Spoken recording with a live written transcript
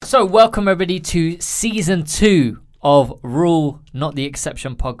So welcome everybody to season 2 of Rule Not the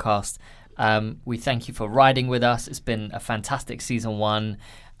Exception podcast. We thank you for riding with us. It's been a fantastic season 1.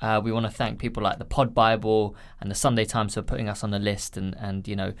 We want to thank people like the Pod Bible and the Sunday Times for putting us on the list and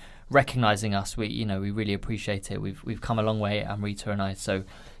you know, recognizing us. We really appreciate it. We've come a long way, Amrita and I. So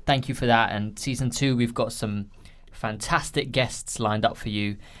thank you for that. And season 2, we've got some fantastic guests lined up for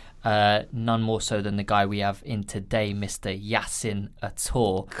you. None more so than the guy we have in today, Mr. Yasin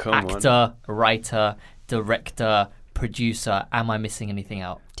Attor. Actor, writer, director, producer. Am I missing anything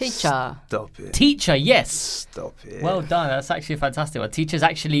out? Teacher. Stop it. Teacher, yes. Stop it. Well done. That's actually a fantastic one. Teacher's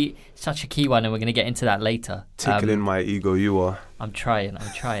actually such a key one, and we're going to get into that later. Tickling my ego, you are. I'm trying.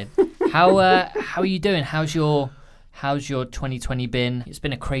 How are you doing? How's your 2020 been? It's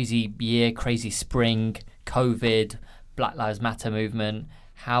been a crazy year, crazy spring, COVID, Black Lives Matter movement.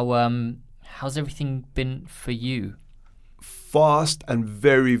 How's everything been for you? Fast and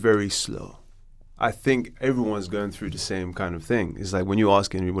very, very slow. I think everyone's going through the same kind of thing. It's like when you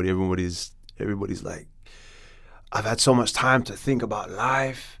ask anybody, everybody's like, I've had so much time to think about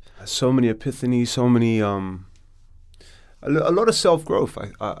life, so many epiphanies, so many a lot of self-growth.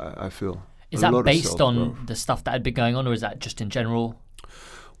 I feel. Is that based on the stuff that had been going on, or is that just in general?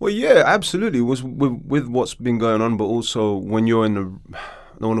 Well, yeah, absolutely. It was with what's been going on, but also when you're in the,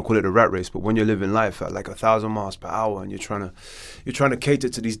 I don't want to call it a rat race, but when you're living life at like 1,000 miles per hour and you're trying to cater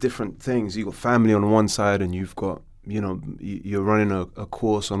to these different things. You've got family on one side and you've got, you're running a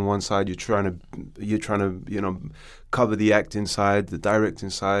course on one side. You're trying to cover the acting side, the directing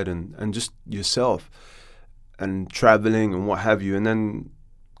side, and just yourself and traveling and what have you. And then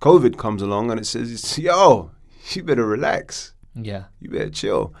COVID comes along and it says, yo, you better relax. Yeah. You better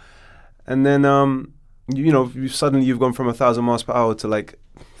chill. And then, you've gone from 1,000 miles per hour to like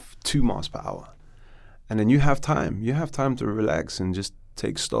 2 miles per hour. And then you have time. You have time to relax and just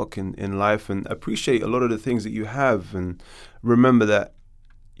take stock in life and appreciate a lot of the things that you have and remember that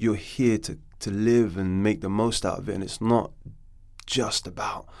you're here to live and make the most out of it. And it's not just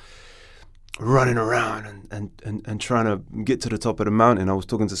about running around and trying to get to the top of the mountain. I was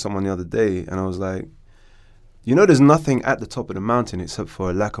talking to someone the other day and I was like, there's nothing at the top of the mountain except for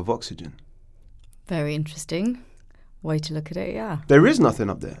a lack of oxygen. Very interesting way to look at it, yeah. There is nothing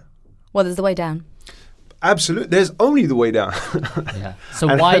up there. Well, there's the way down. Absolutely. There's only the way down. Yeah. So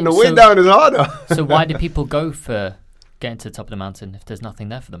and the way down is harder. So why do people go for getting to the top of the mountain if there's nothing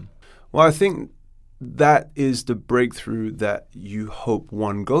there for them? Well, I think that is the breakthrough that you hope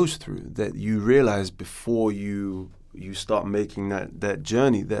one goes through, that you realize before you start making that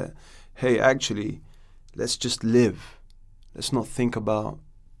journey that, hey, actually, let's just live. Let's not think about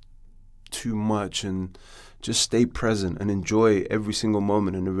too much and just stay present and enjoy every single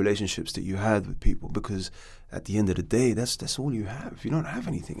moment in the relationships that you had with people, because at the end of the day, that's all you have. You don't have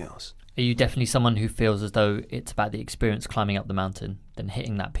anything else. Are you definitely someone who feels as though it's about the experience climbing up the mountain than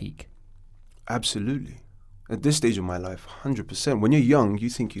hitting that peak? Absolutely. At this stage of my life, 100%. When you're young,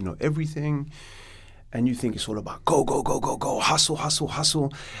 you think you know everything and you think it's all about go, go, go, go, go, hustle, hustle,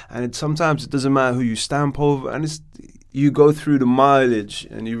 hustle. And sometimes it doesn't matter who you stamp over, and you go through the mileage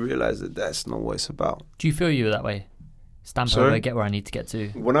and you realize that that's not what it's about. Do you feel you were that way? Stamp over, get where I need to get to.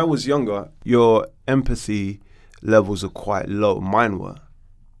 When I was younger, your empathy levels are quite low. Mine were.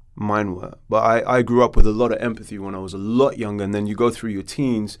 But I grew up with a lot of empathy when I was a lot younger. And then you go through your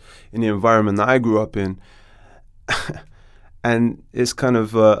teens in the environment that I grew up in. And it's kind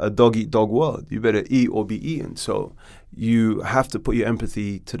of a dog-eat-dog world. You better eat or be eaten. So you have to put your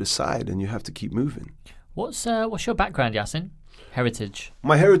empathy to the side and you have to keep moving. What's your background, Yasin? Heritage?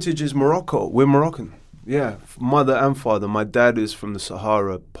 My heritage is Morocco. We're Moroccan. Yeah, mother and father. My dad is from the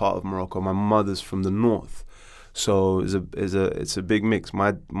Sahara part of Morocco. My mother's from the north. So it's a big mix.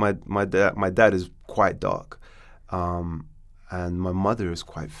 My dad is quite dark, and my mother is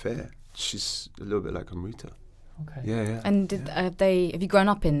quite fair. She's a little bit like Amrita. Okay. Yeah. And have you grown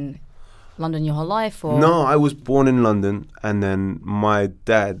up in London your whole life? Or? No, I was born in London, and then my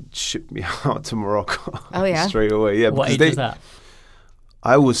dad shipped me out to Morocco. Oh yeah, straight away. Yeah. What age was that?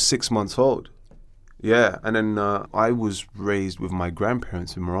 I was 6 months old. Yeah, and then I was raised with my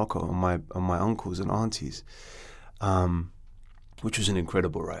grandparents in Morocco and my uncles and aunties, which was an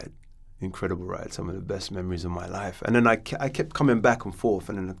incredible ride. Some of the best memories of my life. And then I kept coming back and forth,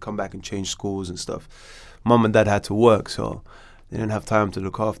 and then I'd come back and change schools and stuff. Mum and dad had to work, so they didn't have time to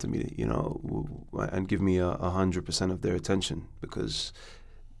look after me, and give me 100% of their attention, because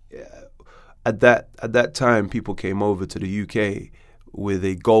at that time people came over to the UK with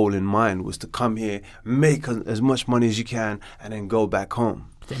a goal in mind, was to come here, make as much money as you can, and then go back home.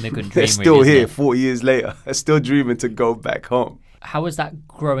 They're still here 4 years later. They're still dreaming to go back home. how was that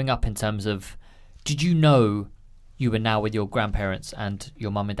growing up in terms of, did you know you were now with your grandparents and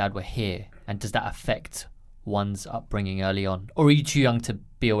your mum and dad were here? And does that affect one's upbringing early on? Or are you too young to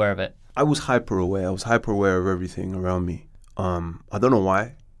be aware of it? I was hyper aware. I was hyper aware of everything around me. I don't know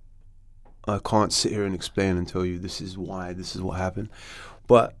why. I can't sit here and explain and tell you this is why, this is what happened.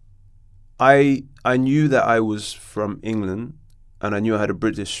 But I knew that I was from England and I knew I had a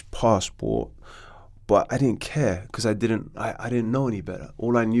British passport, but I didn't care because I didn't know any better.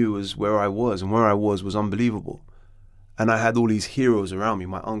 All I knew was where I was, and where I was unbelievable. And I had all these heroes around me,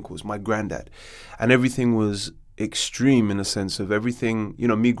 my uncles, my granddad, and everything was extreme in a sense of everything, you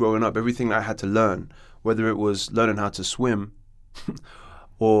know, me growing up, everything I had to learn, whether it was learning how to swim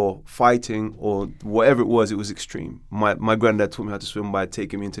or fighting or whatever it was extreme. My granddad taught me how to swim by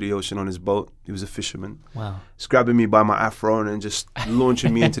taking me into the ocean on his boat. He was a fisherman. Wow. Just grabbing me by my afro and just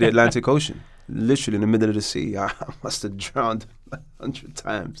launching me into the Atlantic Ocean. Literally in the middle of the sea. I must have drowned 100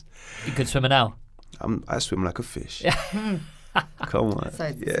 times. You could swim now? I swim like a fish. Come on. So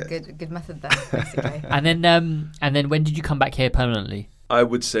it's yeah. a good method there, basically. And then when did you come back here permanently? I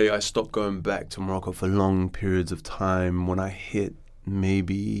would say I stopped going back to Morocco for long periods of time when I hit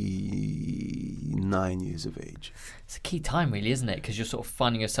maybe 9 years of age. It's a key time, really, isn't it? Because you're sort of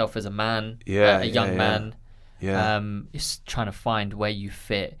finding yourself as a man, a young man. Yeah. Just trying to find where you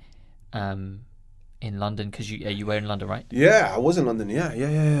fit in London, because you were in London, right? Yeah, I was in London. Yeah.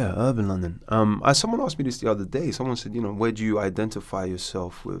 Urban London. Someone asked me this the other day. Someone said, you know, where do you identify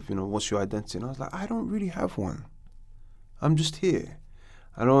yourself with? You know, what's your identity? And I was like, I don't really have one. I'm just here.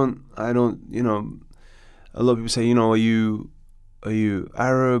 I don't. You know, a lot of people say, you know, are you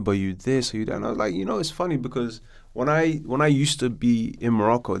Arab? Are you this? Are you that? And I was like, you know, it's funny because when I used to be in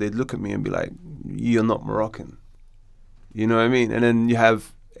Morocco, they'd look at me and be like, you're not Moroccan. You know what I mean? And then you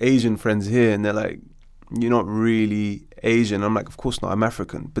have Asian friends here, and they're like, you're not really Asian. I'm like, of course not, I'm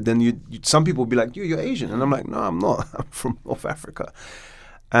African. But then some people will be like, you're Asian. And I'm like, no, I'm not. I'm from North Africa.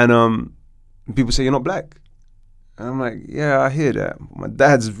 And people say, you're not black. And I'm like, yeah, I hear that. My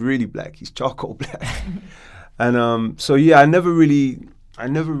dad's really black. He's charcoal black. And so, yeah, I never really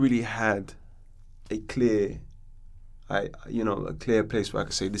had a clear place where I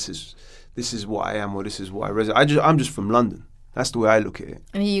could say, this is what I am, or this is what I resonate. I'm just from London. That's the way I look at it.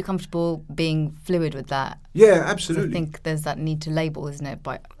 And are you comfortable being fluid with that? Yeah, absolutely. I think there's that need to label, isn't it?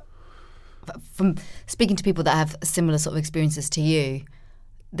 But from speaking to people that have similar sort of experiences to you,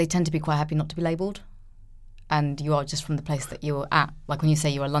 they tend to be quite happy not to be labelled. And you are just from the place that you're at. Like when you say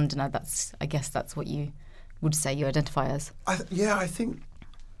you're a Londoner, I guess that's what you would say you identify as. I think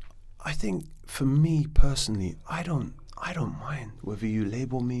for me personally, I don't mind whether you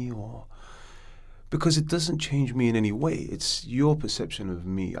label me or... Because it doesn't change me in any way. It's your perception of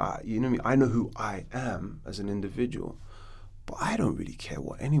me. You know what I mean? I know who I am as an individual, but I don't really care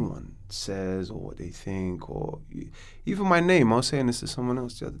what anyone says or what they think, or even my name. I was saying this to someone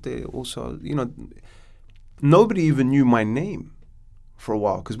else the other day. Also, you know, nobody even knew my name for a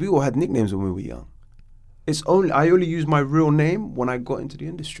while because we all had nicknames when we were young. I only used my real name when I got into the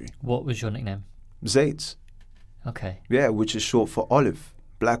industry. What was your nickname? Zaitz. Okay. Yeah, which is short for olive,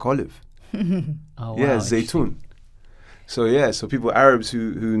 black olive. Oh, wow. Yeah, Zaytun. So people, Arabs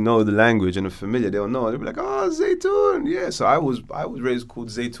who know the language and are familiar, they'll know. They'll be like, oh, Zaytun. Yeah, so I was raised called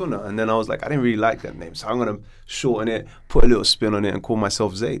Zaytuna. And then I was like, I didn't really like that name. So I'm going to shorten it, put a little spin on it and call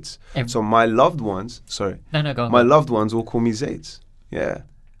myself Zaitz. So my loved ones, go on. My loved ones all call me Zaitz. Yeah.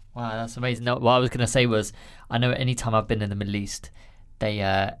 Wow, that's amazing. No, what I was going to say was, I know any time I've been in the Middle East,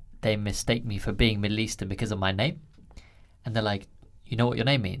 they mistake me for being Middle Eastern because of my name. And they're like, you know what your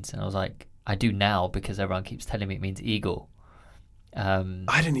name means? And I was like, I do now because everyone keeps telling me it means eagle. I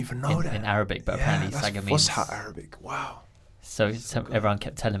didn't even know that. In Arabic, but apparently Saga means... Fusha Arabic, wow. So everyone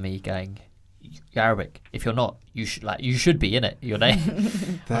kept telling me, going, you're Arabic. If you're not, you should be, innit? Your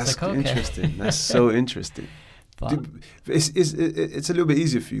name. That's like, okay. Interesting. That's so interesting. It's a little bit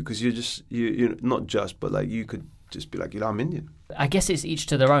easier for you because you're not just, but like you could just be like, I'm Indian. I guess it's each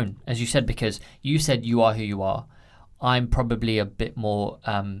to their own, as you said, because you said you are who you are. I'm probably a bit more.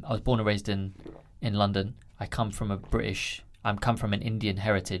 I was born and raised in London. I come from an Indian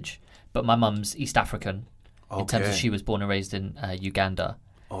heritage, but my mum's East African. Okay. In terms of she was born and raised in Uganda.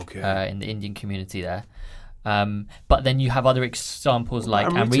 Okay. In the Indian community there. But then you have other examples like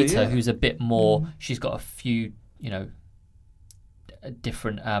Amrita, who's a bit more. She's got a few,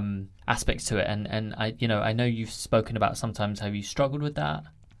 different aspects to it, and I know you've spoken about sometimes. Have you struggled with that?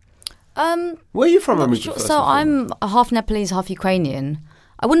 Where are you from, Amrita? So I'm half Nepalese, half Ukrainian.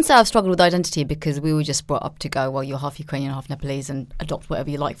 I wouldn't say I've struggled with identity because we were just brought up to go, well, you're half Ukrainian, half Nepalese, and adopt whatever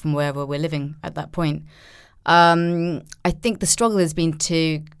you like from wherever we're living at that point. I think the struggle has been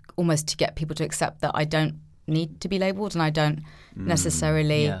to get people to accept that I don't need to be labelled, and I don't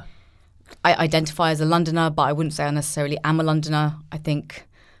necessarily. Yeah. I identify as a Londoner, but I wouldn't say I necessarily am a Londoner. I think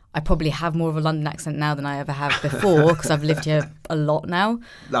I probably have more of a London accent now than I ever have before because I've lived here a lot now.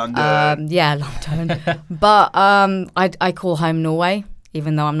 London. Yeah, London. But I call home Norway,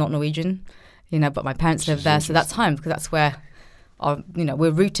 even though I'm not Norwegian, but my parents live there, so that's home because that's where,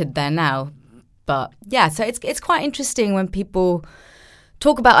 we're rooted there now. But yeah, so it's quite interesting when people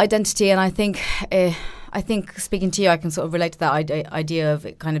talk about identity, and I think speaking to you, I can sort of relate to that idea of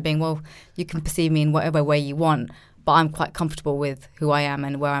it kind of being, well, you can perceive me in whatever way you want, but I'm quite comfortable with who I am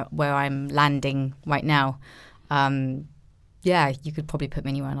and where I'm landing right now. Yeah, you could probably put me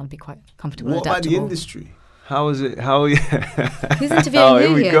anywhere and I'll be quite comfortable. What about the industry? How is it? Who's interviewing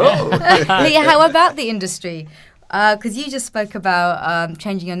here we go. Yeah, how about the industry? Because you just spoke about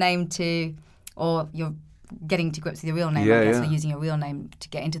changing your name to, or you're getting to grips with your real name, I guess, or using your real name to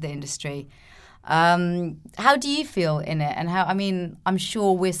get into the industry. How do you feel in it? And I'm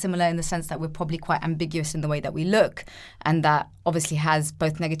sure we're similar in the sense that we're probably quite ambiguous in the way that we look, and that obviously has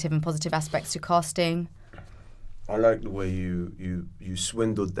both negative and positive aspects to casting. I like the way you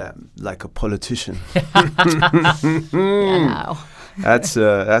swindled that like a politician. That's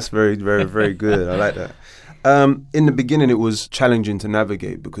very, very, very good. I like that. In the beginning, it was challenging to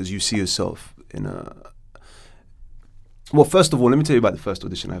navigate because you see yourself in a. Well, first of all, let me tell you about the first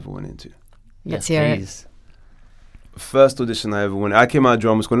audition I ever went into. Let's hear it. First audition I ever went. I came out of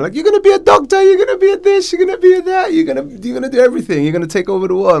drama school like, you're gonna be a doctor, you're gonna be a this, you're gonna be a that, you're gonna do everything, you're gonna take over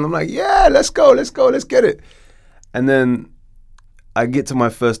the world. And I'm like, yeah, let's go, let's get it. And then I get to my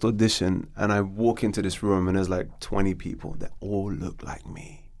first audition and I walk into this room and there's like 20 people that all look like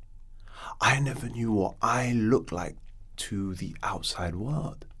me. I never knew what I looked like to the outside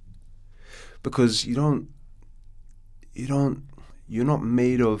world, because you're not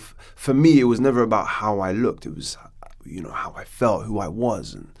made of. For me, it was never about how I looked. It was, how I felt, who I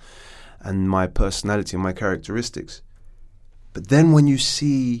was, and my personality and my characteristics. But then when you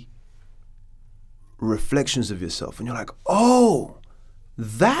see reflections of yourself and you're like, oh,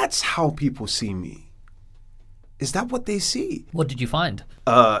 that's how people see me. Is that what they see? What did you find?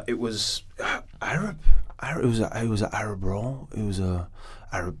 It was Arab. It was an Arab role. It was a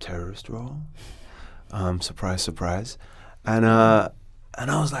Arab terrorist role. Surprise, surprise. And I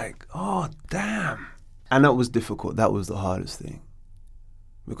was like, oh, damn. And that was difficult. That was the hardest thing.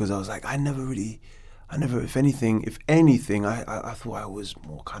 Because I was like, if anything, I thought I was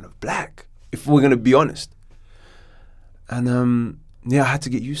more kind of black, if we're going to be honest. And I had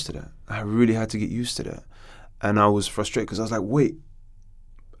to get used to that. I really had to get used to that. And I was frustrated because I was like, wait,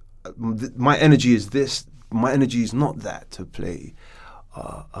 my energy is this. My energy is not that, to play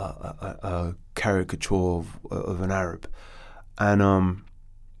a caricature of an Arab. And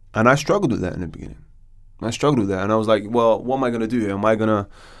I struggled with that in the beginning. I struggled with that, and I was like, well, what am I gonna do here? Am I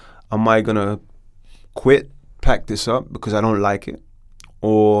gonna quit, pack this up because I don't like it,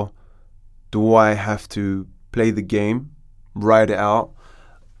 or do I have to play the game, ride it out,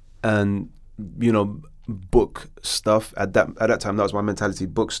 and book stuff? At that time, that was my mentality: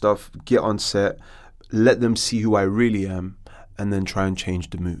 book stuff, get on set, let them see who I really am, and then try and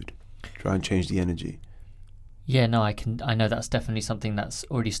change the mood, try and change the energy. Yeah, no, I know that's definitely something that's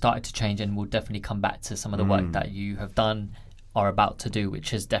already started to change, and will definitely come back to some of the work that you have done, are about to do, which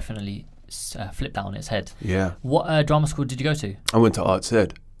has definitely flipped that on its head. Yeah. What drama school did you go to? I went to Arts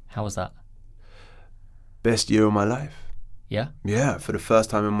Ed. How was that? Best year of my life. Yeah? Yeah, for the first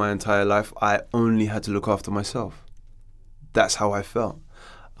time in my entire life, I only had to look after myself. That's how I felt.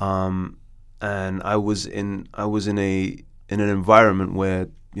 And I was in an environment where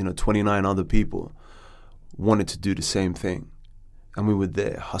 29 other people wanted to do the same thing, and we were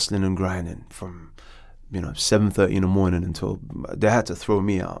there hustling and grinding from 7:30 in the morning until they had to throw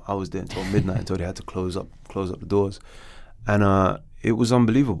me out. I was there until midnight until they had to close up the doors, and it was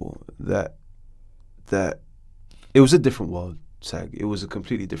unbelievable that it was a different world. SAG. It was a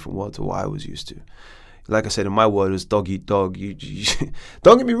completely different world to what I was used to. Like I said, in my world, it was dog eat dog. You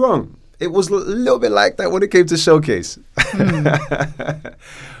don't get me wrong. It was a little bit like that when it came to Showcase.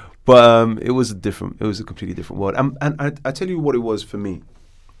 But it was a completely different world. And I tell you what it was for me.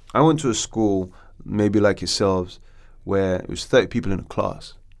 I went to a school, maybe like yourselves, where it was 30 people in a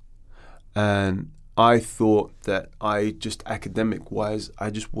class. And I thought that academic-wise, I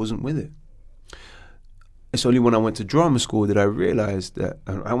just wasn't with it. It's only when I went to drama school that I realized that,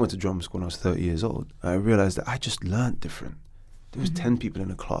 I went to drama school when I was 30 years old. I realized that I just learned different. There was 10 people in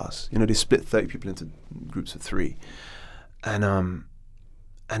a class. They split 30 people into groups of 3. And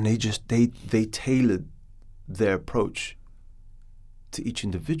they tailored their approach to each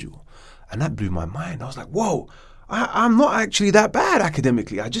individual. And that blew my mind. I was like, whoa, I'm not actually that bad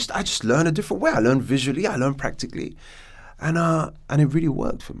academically. I just learn a different way. I learn visually, I learn practically. And it really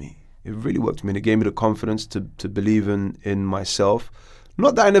worked for me. It really worked for me. And it gave me the confidence to believe in myself.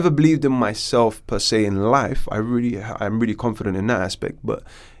 Not that I never believed in myself per se in life. I'm really confident in that aspect. But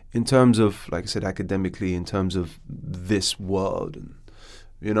in terms of, like I said, academically, in terms of this world, and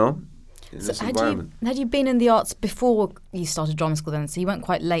in this environment. Had you been in the arts before you started drama school then? So you went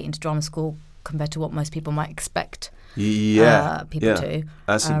quite late into drama school compared to what most people might expect people to.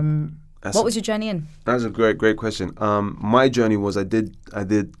 What was your journey in? That's a great question. My journey was I did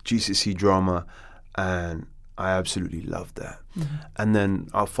GCSE drama, and I absolutely loved that. Mm-hmm. And then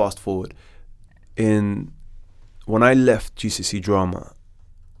I'll fast forward. When I left GCSE drama,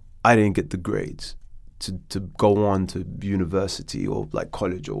 I didn't get the grades to go on to university or like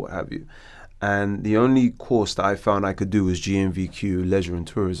college or what have you. And the only course that I found I could do was GNVQ, Leisure and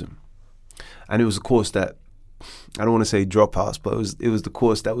Tourism. And it was a course that, I don't want to say dropouts, but it was the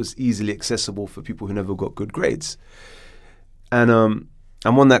course that was easily accessible for people who never got good grades. And I'm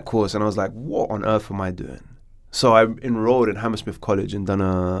on that course, and I was like, what on earth am I doing? So I enrolled in Hammersmith College and done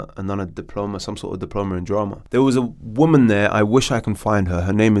a diploma, some sort of diploma in drama. There was a woman there, I wish I can find her.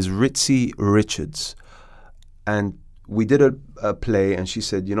 Her name is Ritzy Richards. And we did a play, and she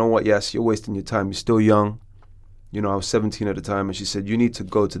said, you know what, yes, you're wasting your time. You're still young. I was 17 at the time, and she said, you need to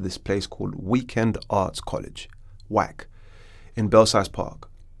go to this place called Weekend Arts College, WAC, in Belsize Park.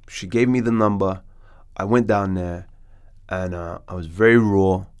 She gave me the number. I went down there, and I was very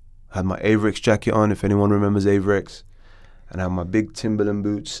raw. Had my Avrex jacket on, if anyone remembers Avrex, and I had my big Timberland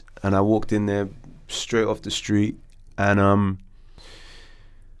boots, and I walked in there straight off the street, and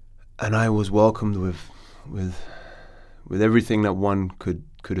I was welcomed with everything that one could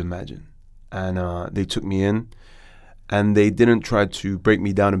imagine. And they took me in, and they didn't try to break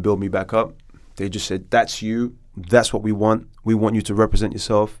me down and build me back up. They just said, that's you, that's what we want. We want you to represent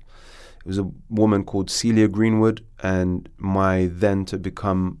yourself. It was a woman called Celia Greenwood and my then to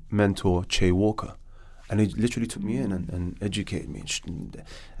become mentor, Che Walker. And they literally took me in and educated me.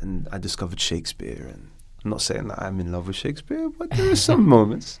 And I discovered Shakespeare. And I'm not saying that I'm in love with Shakespeare, but there are some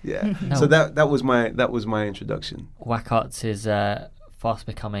moments. Yeah. No. So that was my introduction. WAC Arts is fast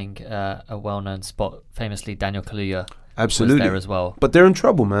becoming a well-known spot. Famously, Daniel Kaluuya was there as well. But they're in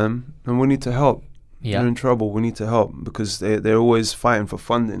trouble, man. And we need to help. Yeah. They're in trouble. We need to help because they're always fighting for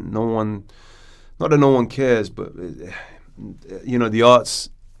funding. Not that no one cares, but the arts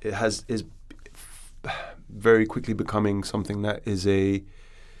is very quickly becoming something that is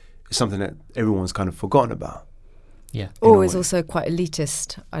something that everyone's kind of forgotten about. Yeah. Or is also quite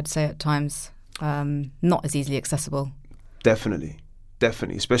elitist, I'd say at times, not as easily accessible. Definitely,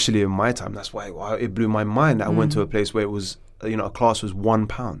 especially in my time. That's why it blew my mind. I went to a place where it was, a class was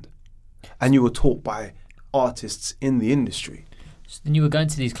 £1. And you were taught by artists in the industry. So then you were going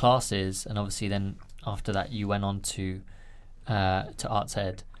to these classes, and obviously then after that you went on to Arts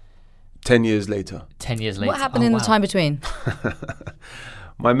Ed. 10 years later. What happened in the time between?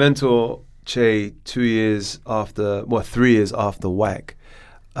 My mentor, Che, 3 years after WAC,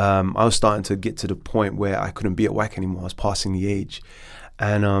 I was starting to get to the point where I couldn't be at WAC anymore. I was passing the age.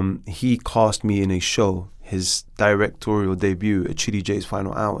 And he cast me in a show, his directorial debut at Chidi J's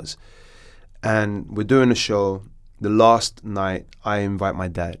Final Hours. And we're doing a show. The last night, I invite my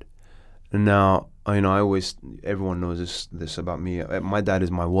dad. And now, everyone knows this about me. My dad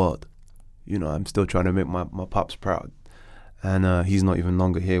is my world. I'm still trying to make my pops proud. And he's not even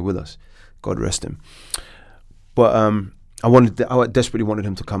longer here with us. God rest him. But I desperately wanted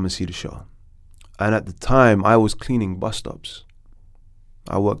him to come and see the show. And at the time, I was cleaning bus stops.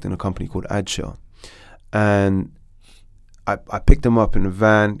 I worked in a company called AdShell. And I picked him up in a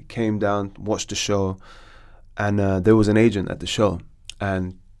van, came down, watched the show, and there was an agent at the show.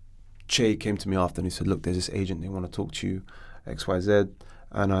 And Che came to me after and he said, look, there's this agent, they want to talk to you, XYZ.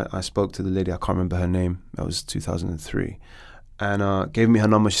 And I spoke to the lady, I can't remember her name, that was 2003. And gave me her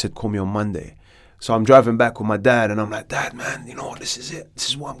number, she said, call me on Monday. So I'm driving back with my dad, and I'm like, Dad, man, this is it. This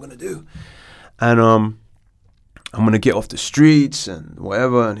is what I'm going to do. And I'm going to get off the streets and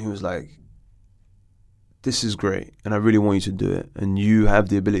whatever. And he was like, this is great, and I really want you to do it. And you have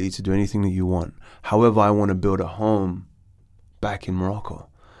the ability to do anything that you want. However, I want to build a home back in Morocco,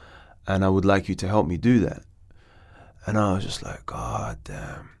 and I would like you to help me do that. And I was just like, God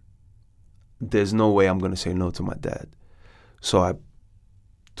damn. There's no way I'm going to say no to my dad. So I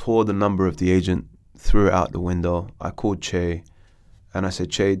tore the number of the agent, threw it out the window. I called Che, and I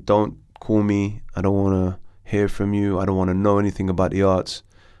said, Che, don't call me. I don't want to hear from you. I don't want to know anything about the arts.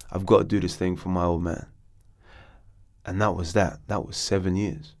 I've got to do this thing for my old man. And that was that. That was 7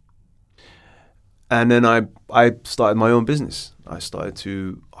 years. And then I started my own business. I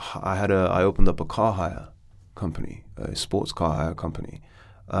opened up a car hire company, a sports car hire company.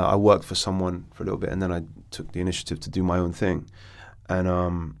 I worked for someone for a little bit, and then I took the initiative to do my own thing.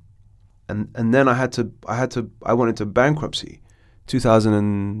 And then I went into bankruptcy,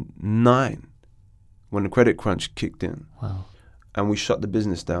 2009, when the credit crunch kicked in. Wow. And we shut the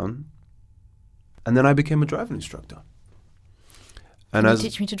business down. And then I became a driving instructor. And Can you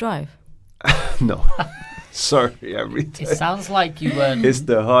teach me to drive? No. Sorry, It sounds like you were. It's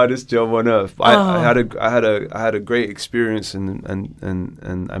the hardest job on earth. I had a great experience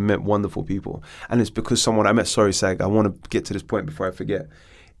and I met wonderful people. And it's because I met Sorry Sag. I want to get to this point before I forget.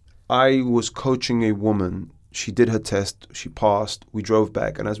 I was coaching a woman. She did her test. She passed. We drove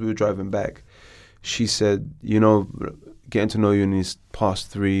back. And as we were driving back, she said, getting to know you in these past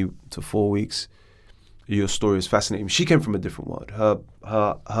 3 to 4 weeks, your story is fascinating. She came from a different world.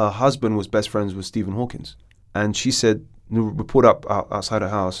 Her husband was best friends with Stephen Hawking. And she said, we pulled up outside her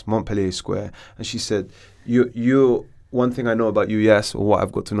house, Montpellier Square, and she said, you one thing I know about you, yes, or what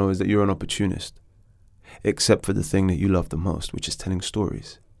I've got to know is that you're an opportunist, except for the thing that you love the most, which is telling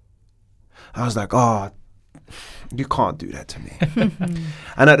stories. I was like, oh, you can't do that to me.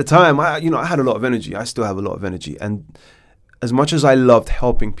 And at the time, I had a lot of energy. I still have a lot of energy. And as much as I loved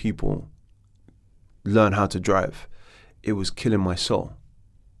helping people learn how to drive, it was killing my soul.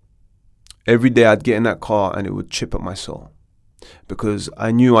 Every day I'd get in that car and it would chip at my soul because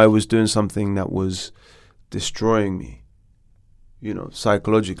I knew I was doing something that was destroying me,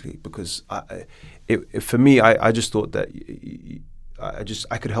 psychologically. Because for me, I just thought that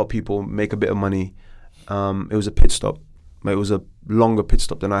I could help people make a bit of money. It was a pit stop. It was a longer pit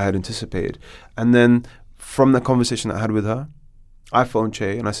stop than I had anticipated. And then from the conversation I had with her, I phoned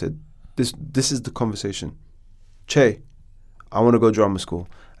Che and I said, this is the conversation. Che, I want to go drama school.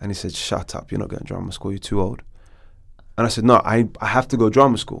 And he said, shut up, you're not going to drama school, you're too old. And I said, no, I have to go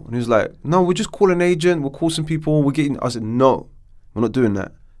drama school. And he was like, no, we'll just call an agent, we'll call some people, I said, no, we're not doing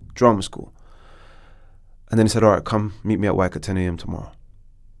that, drama school. And then he said, all right, come meet me at WAC at 10 a.m. tomorrow.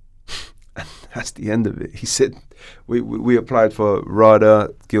 And that's the end of it. He said, we applied for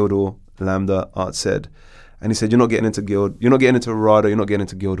RADA, Guildhall, Lambda, ArtsEd. And he said, you're not getting into RADA, you're not getting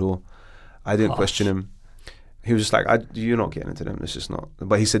into Guildhall. I didn't question him. He was just like, you're not getting into them. It's just not.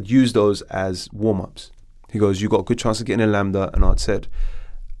 But he said, use those as warm-ups. He goes, you got a good chance of getting in Lambda and ArtsEd.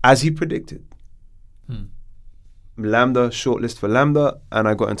 As he predicted. Lambda, shortlist for Lambda, and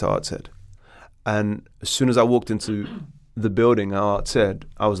I got into ArtsEd. And as soon as I walked into the building at ArtsEd,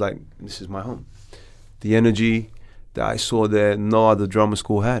 I was like, this is my home. The energy that I saw there, no other drama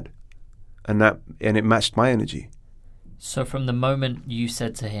school had. And it matched my energy. So from the moment you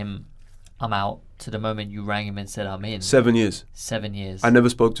said to him, I'm out, to the moment you rang him and said, I'm in. 7 years. 7 years. I never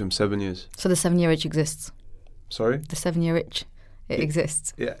spoke to him, 7 years. So the 7-year itch exists? Sorry? The 7-year itch, it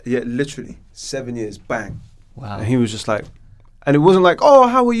exists? Yeah, literally. 7 years, bang. Wow. And he was just like, and it wasn't like, oh,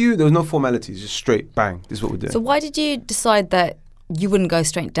 how are you? There was no formalities, just straight, bang, this is what we're doing. So why did you decide that you wouldn't go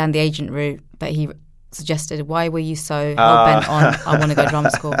straight down the agent route that he suggested? Why were you so hell-bent on, I want to go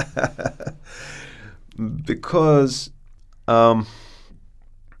drama school? Because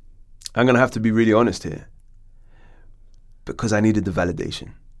I'm going to have to be really honest here. Because I needed the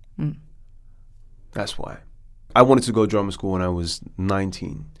validation. That's why. I wanted to go drama school when I was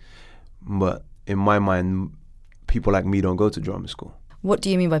 19. But in my mind, people like me don't go to drama school. What do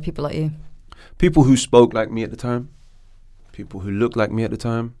you mean by people like you? People who spoke like me at the time. People who looked like me at the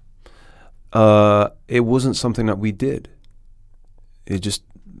time. It wasn't something that we did. It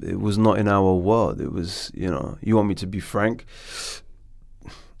was not in our world. It was, you want me to be frank?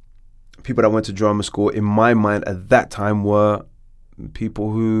 People that went to drama school, in my mind at that time, were people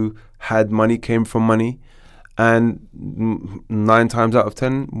who had money, came from money, and 9 times out of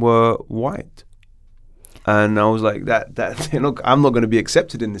 10 were white. And I was like, I'm not going to be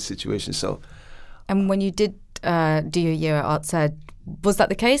accepted in this situation. So, and when you did do your year at ArtsEd, was that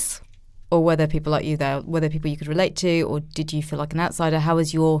the case? Or were there people like you there? Were there people you could relate to? Or did you feel like an outsider? How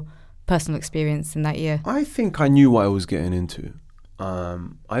was your personal experience in that year? I think I knew what I was getting into.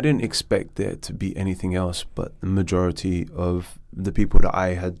 I didn't expect there to be anything else but the majority of the people that I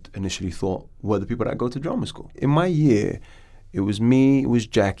had initially thought were the people that go to drama school. In my year, it was me, it was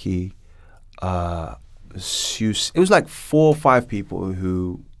Jackie, it was like 4 or 5 people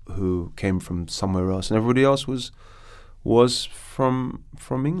who came from somewhere else, and everybody else was from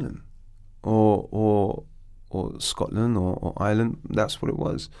England or Scotland or Ireland. That's what it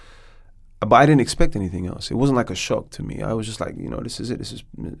was. But I didn't expect anything else. It wasn't like a shock to me. I was just like, this is it.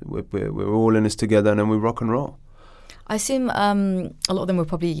 We're all in this together, and then we rock and roll. I assume a lot of them were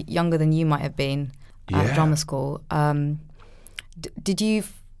probably younger than you might have been at drama school. How did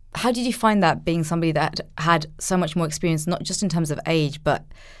you find that, being somebody that had so much more experience, not just in terms of age, but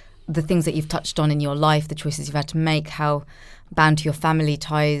the things that you've touched on in your life, the choices you've had to make, how bound to your family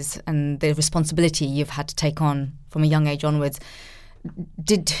ties and the responsibility you've had to take on from a young age onwards?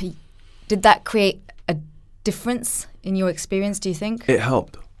 Did that create a difference in your experience, do you think? It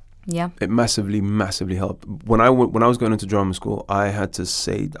helped. Yeah. It massively helped. When I was going into drama school, I had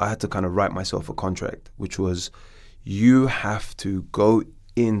to kind of write myself a contract, which was, you have to go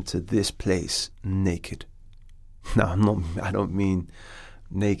into this place naked. Now, I don't mean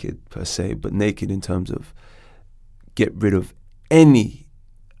naked per se, but naked in terms of get rid of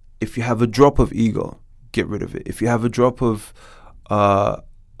if you have a drop of ego, get rid of it. If you have a drop of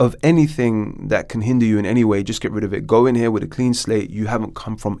anything that can hinder you in any way, just get rid of it. Go in here with a clean slate. You haven't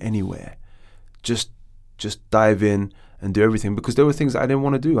come from anywhere. Just dive in and do everything, because there were things that I didn't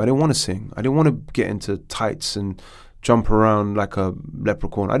want to do. I didn't want to sing. I didn't want to get into tights and jump around like a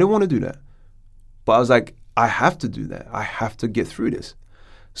leprechaun. I didn't want to do that. But I was like, I have to do that. I have to get through this.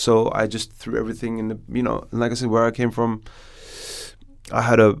 So I just threw everything in and like I said, where I came from, I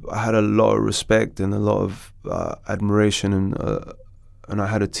had a lot of respect and a lot of admiration, and I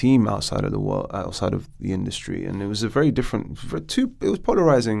had a team outside of the industry, and it was a very different, it was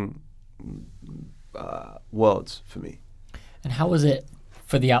polarizing worlds for me. And how was it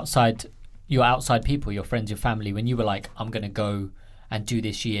for your outside people, your friends, your family, when you were like, I'm going to go and do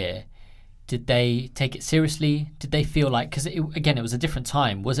this year? Did they take it seriously? Did they feel like, because it was a different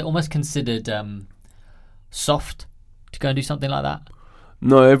time, was it almost considered soft to go and do something like that?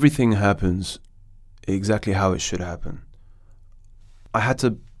 No, everything happens exactly how it should happen. I had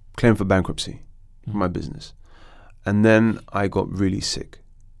to claim for bankruptcy for my business. And then I got really sick.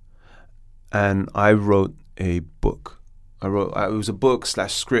 And I wrote a book. It was a book /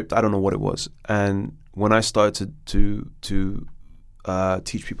 script, I don't know what it was. And when I started to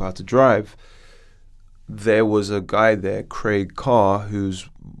teach people how to drive, there was a guy there, Craig Carr, whose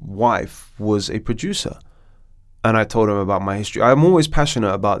wife was a producer. And I told him about my history. I'm always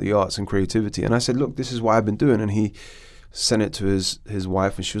passionate about the arts and creativity. And I said, look, this is what I've been doing. And he sent it to his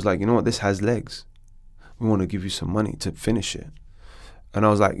wife, and she was like, you know what, this has legs. We want to give you some money to finish it. And I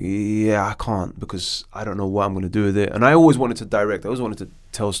was like, yeah, I can't, because I don't know what I'm going to do with it. And I always wanted to direct. I always wanted to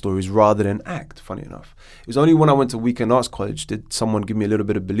tell stories rather than act, funny enough. It was only when I went to Weekend Arts College did someone give me a little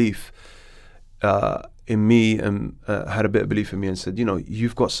bit of belief in me, and had a bit of belief in me, and said,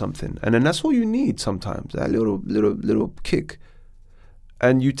 you've got something. And then that's all you need sometimes, that little kick.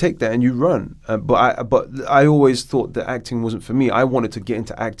 And you take that and you run. But I always thought that acting wasn't for me. I wanted to get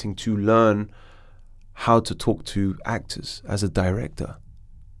into acting to learn how to talk to actors as a director.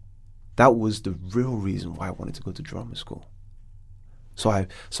 That was the real reason why I wanted to go to drama school. So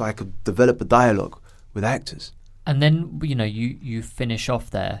I could develop a dialogue with actors. And then, you finish off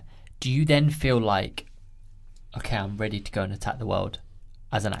there. Do you then feel like, okay, I'm ready to go and attack the world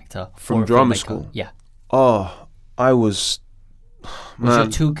as an actor? From drama school? Yeah. Oh, I was...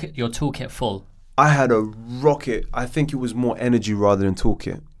 Was your toolkit full? I had a rocket. I think it was more energy rather than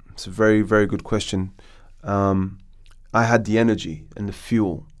toolkit. It's a very, very good question. I had the energy and the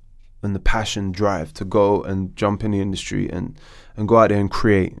fuel and the passion, drive to go and jump in the industry and go out there and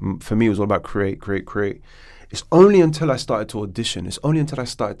create. For me, it was all about create. It's only until I started to audition, it's only until I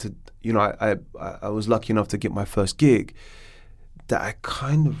started to, I was lucky enough to get my first gig, that I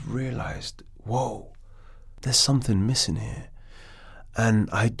kind of realized, whoa, there's something missing here. And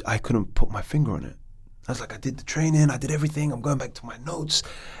I couldn't put my finger on it. I was like, I did the training, I did everything, I'm going back to my notes.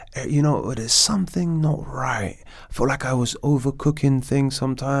 There's something not right. I felt like I was overcooking things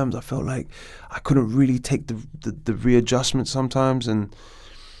sometimes. I felt like I couldn't really take the readjustment sometimes, and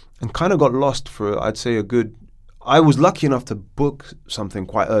kind of got lost for, I'd say, I was lucky enough to book something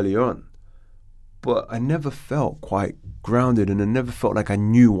quite early on, but I never felt quite grounded, and I never felt like I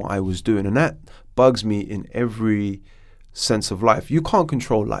knew what I was doing. And that bugs me in every sense of life. You can't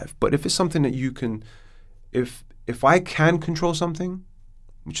control life, but if it's something that you can, if I can control something,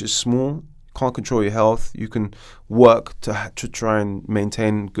 which is small, can't control your health, you can work to try and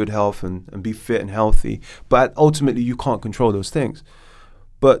maintain good health and be fit and healthy, but ultimately you can't control those things.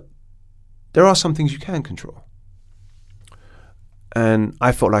 But there are some things you can control. And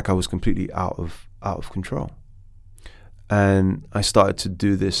I felt like I was completely out of control. And I started to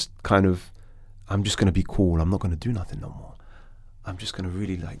do this kind of, I'm just going to be cool. I'm not going to do nothing no more. I'm just going to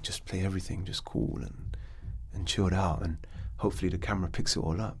really just play everything just cool and chilled out. And hopefully the camera picks it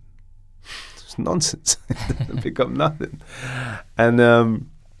all up. It's nonsense. It doesn't pick up nothing. And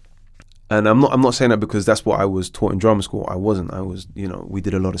And I'm not saying that because that's what I was taught in drama school. I wasn't. I was, we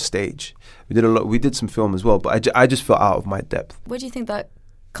did a lot of stage. We did some film as well, but I just felt out of my depth. Where do you think that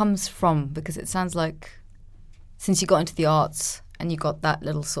comes from? Because it sounds like since you got into the arts and you got that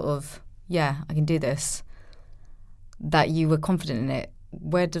little sort of, I can do this, that you were confident in it.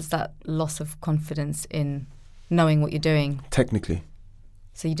 Where does that loss of confidence in knowing what you're doing? Technically.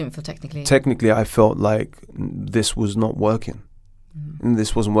 So you didn't feel technically? Technically, I felt like this was not working. And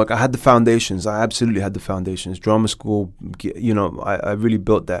this wasn't working. I had the foundations. I absolutely had the foundations. Drama school, I really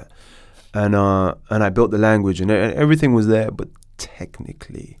built that. And I built the language and everything was there, but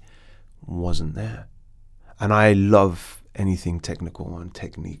technically wasn't there. And I love anything technical and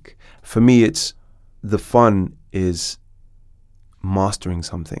technique. For me, it's the fun is mastering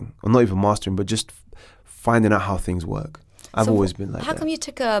something. Or not even mastering, but just finding out how things work. I've always been like that. How come you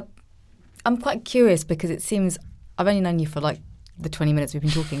took I'm quite curious because it seems, I've only known you for like the 20 minutes we've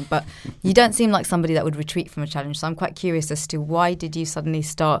been talking, but you don't seem like somebody that would retreat from a challenge. So I'm quite curious as to why did you suddenly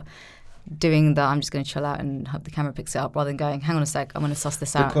start doing the I'm just going to chill out and hope the camera picks it up rather than going, hang on a sec, I'm going to suss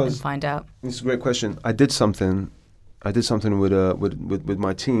this out and find out. It's a great question. I did something with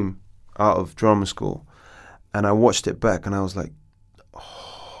my team out of drama school, and I watched it back and I was like,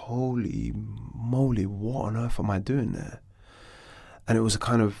 holy moly, what on earth am I doing there? And it was a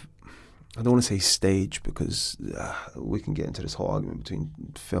kind of, I don't want to say stage because we can get into this whole argument between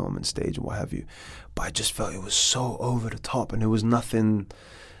film and stage and what have you, but I just felt it was so over the top and there was nothing.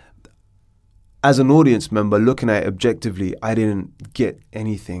 As an audience member looking at it objectively, I didn't get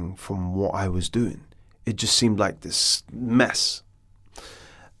anything from what I was doing. It just seemed like this mess.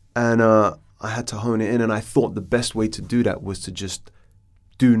 And I had to hone it in, and I thought the best way to do that was to just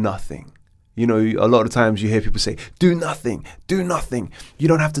do nothing. A lot of times you hear people say, do nothing. You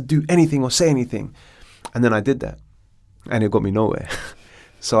don't have to do anything or say anything. And then I did that, and it got me nowhere.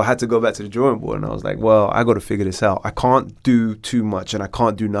 So I had to go back to the drawing board, and I was like, well, I got to figure this out. I can't do too much, and I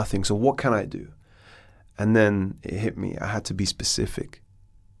can't do nothing. So what can I do? And then it hit me. I had to be specific.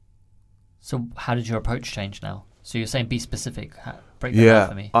 So how did your approach change now? So you're saying be specific. Break that down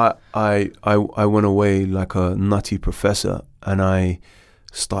for me. I went away like a nutty professor, and I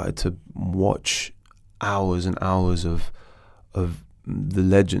started to watch hours and hours of the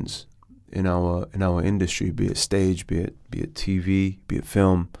legends in our industry, be it stage, be it TV, be it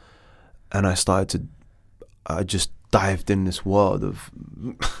film, and I just dived in this world of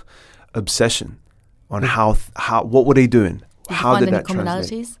obsession on how what were they doing? How did that translate?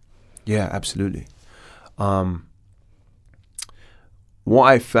 Commonalities? Yeah, absolutely. What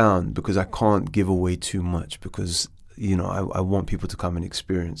I found, because I can't give away too much because I want people to come and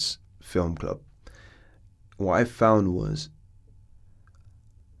experience Film Club. What I found was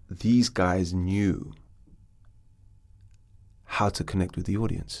these guys knew how to connect with the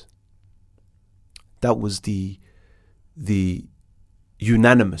audience. That was the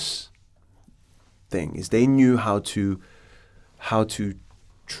unanimous thing, is they knew how to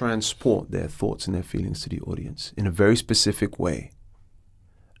transport their thoughts and their feelings to the audience in a very specific way.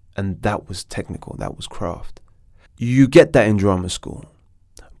 And that was technical, that was craft. You get that in drama school,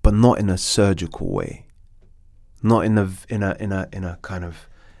 but not in a surgical way. Not in a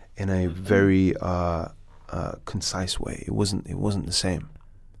very concise way. It wasn't the same.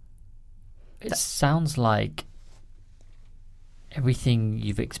 It sounds like everything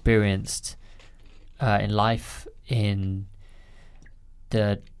you've experienced in life, in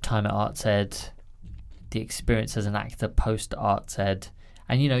the time at Arts Ed, the experience as an actor post Arts Ed,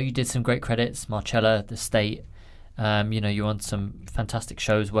 and you did some great credits, Marcella, The State. You're on some fantastic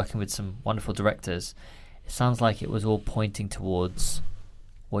shows, working with some wonderful directors. It sounds like it was all pointing towards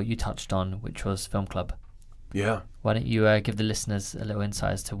what you touched on, which was Film Club. Yeah. Why don't you give the listeners a little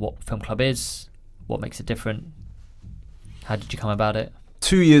insight as to what Film Club is, what makes it different? How did you come about it?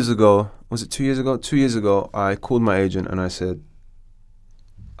 2 years ago, was it 2 years ago? 2 years ago, I called my agent and I said,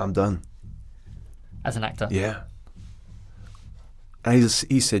 I'm done. As an actor? Yeah. And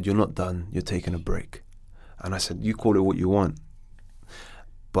he said, you're not done, you're taking a break. And I said, you call it what you want,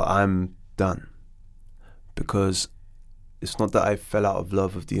 but I'm done. Because it's not that I fell out of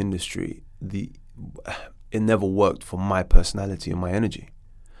love with the industry. It never worked for my personality and my energy.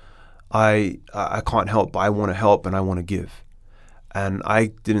 I can't help, but I want to help and I want to give. And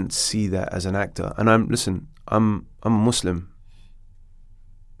I didn't see that as an actor. And I'm a Muslim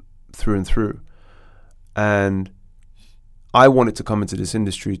through and through. And I wanted to come into this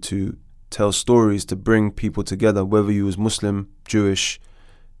industry to tell stories, to bring people together, whether you was Muslim, Jewish,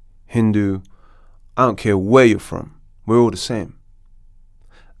 Hindu, I don't care where you're from. We're all the same.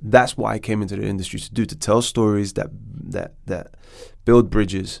 That's what I came into the industry to do, to tell stories that build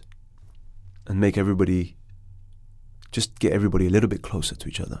bridges and make everybody, just get everybody a little bit closer to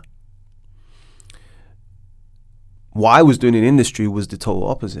each other. What I was doing in industry was the total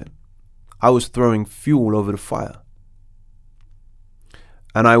opposite. I was throwing fuel over the fire.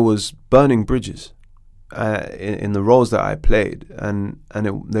 And I was burning bridges in the roles that I played. And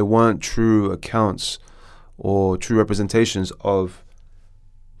they weren't true accounts or true representations of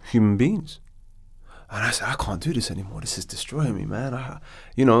human beings. And I said, I can't do this anymore. This is destroying me, man.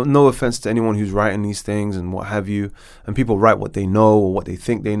 No offense to anyone who's writing these things and what have you. And people write what they know or what they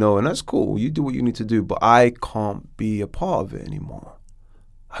think they know. And that's cool. You do what you need to do. But I can't be a part of it anymore.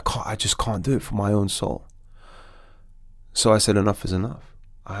 I just can't do it for my own soul. So I said, enough is enough.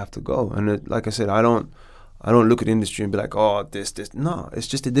 I have to go. And like I said, I don't look at industry and be like, oh, this. No, it's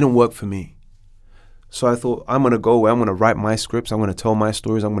just it didn't work for me. So I thought, I'm going to go away. I'm going to write my scripts. I'm going to tell my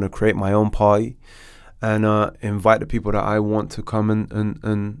stories. I'm going to create my own party and invite the people that I want to come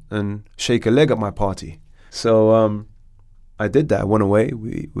and shake a leg at my party. So I did that. I went away.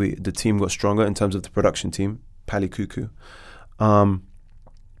 The team got stronger in terms of the production team, Pali Kuku. And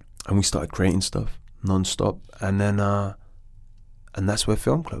we started creating stuff non-stop. And then and that's where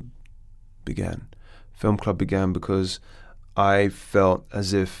Film Club began. Film Club began because I felt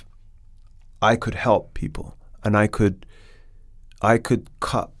as if I could help people, and I could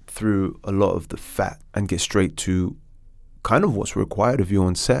cut through a lot of the fat and get straight to kind of what's required of you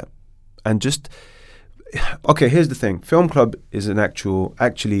on set. And just, okay, here's the thing. Film Club is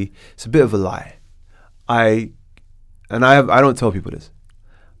actually, it's a bit of a lie. I don't tell people this.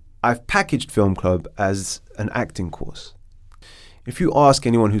 I've packaged Film Club as an acting course. If you ask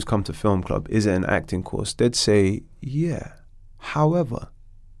anyone who's come to Film Club, is it an acting course? They'd say, yeah. However,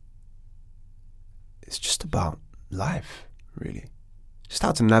 it's just about life, really. Just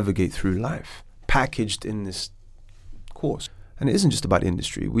how to navigate through life, packaged in this course. And it isn't just about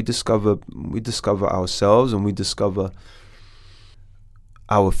industry. We discover ourselves, and we discover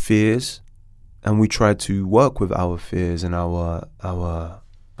our fears, and we try to work with our fears and our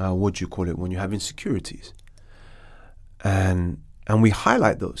what do you call it when you have insecurities, and we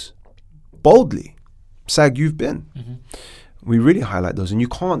highlight those boldly. SAG, you've been. Mm-hmm. We really highlight those, and you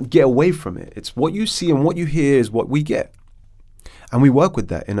can't get away from it. It's what you see and what you hear is what we get. And we work with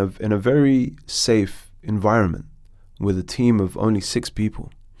that in a very safe environment with a team of only 6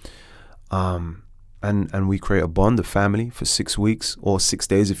 people. And we create a bond, a family, for 6 weeks or 6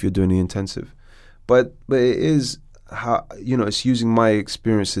 days if you're doing the intensive. But it is how, it's using my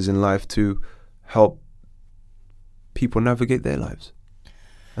experiences in life to help people navigate their lives.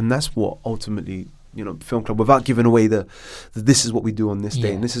 And that's what ultimately, Film Club, without giving away the this is what we do on this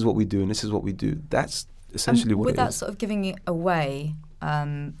day, and this is what we do, and this is what we do. That's essentially what it is. Without sort of giving it away,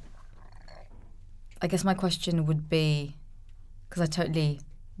 I guess my question would be, because I totally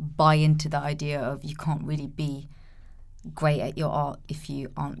buy into the idea of you can't really be great at your art if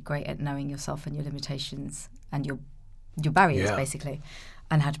you aren't great at knowing yourself and your limitations and your barriers, basically,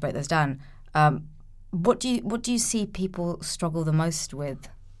 and how to break those down. What do you see people struggle the most with?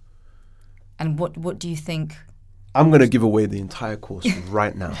 And what do you think? I'm going to give away the entire course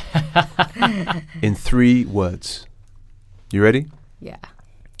right now in 3 words. You ready? Yeah.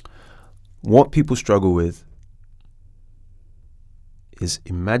 What people struggle with is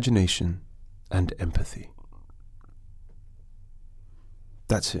imagination and empathy.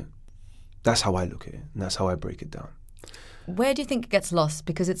 That's it. That's how I look at it, and that's how I break it down. Where do you think it gets lost?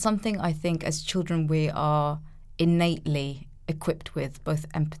 Because it's something I think as children we are innately equipped with, both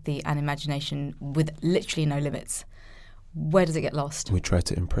empathy and imagination, with literally no limits. Where does it get lost? We try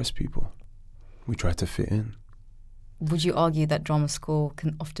to impress people. We try to fit in. Would you argue that drama school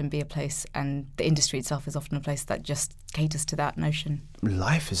can often be a place, and the industry itself is often a place that just caters to that notion?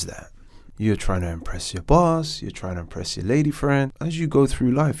 Life is that. You're trying to impress your boss, you're trying to impress your lady friend. As you go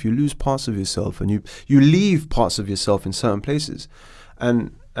through life, you lose parts of yourself, and you leave parts of yourself in certain places.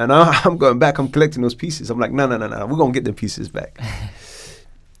 And I'm going back, I'm collecting those pieces. I'm like, no, we're going to get them pieces back.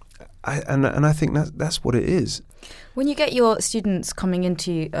 I think that's what it is. When you get your students coming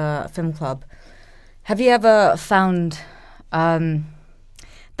into Film Club, have you ever found that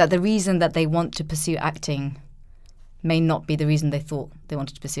the reason that they want to pursue acting may not be the reason they thought they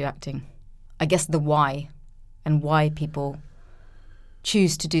wanted to pursue acting? I guess the why, and why people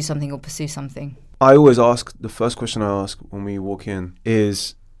choose to do something or pursue something. I always ask, the first question I ask when we walk in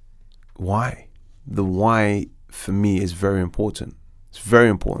is why? The why for me is very important. It's very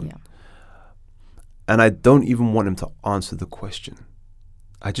important. Yeah. And I don't even want him to answer the question.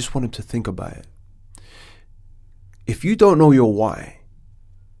 I just want him to think about it. If you don't know your why,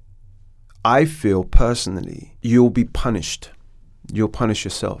 I feel personally you'll be punished. You'll punish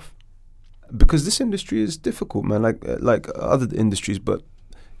yourself. because this industry is difficult, man, like other industries, but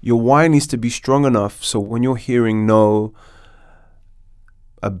your why needs to be strong enough so when you're hearing no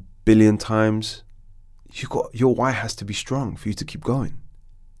a billion times, your why has to be strong for you to keep going.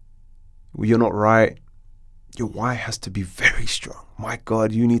 When you're not right, your why has to be very strong. My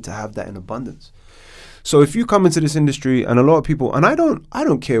God, you need to have that in abundance. So if you come into this industry, and a lot of people, and I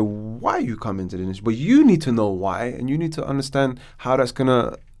don't care why you come into the industry, but you need to know why, and you need to understand how that's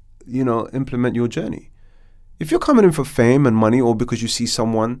gonna, implement your journey. If you're coming in for fame and money, or because you see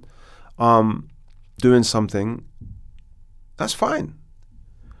someone doing something, that's fine.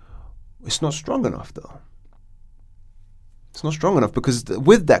 It's not strong enough, though. It's not strong enough because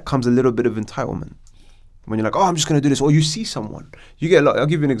with that comes a little bit of entitlement. When you're like, oh, I'm just going to do this, or you see someone, you get a lot. I'll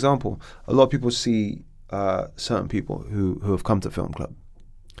give you an example. A lot of people see certain people who have come to Film Club,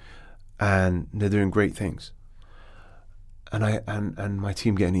 and they're doing great things. And and my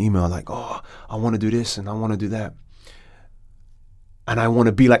team get an email like, oh, I want to do this and I want to do that, and I want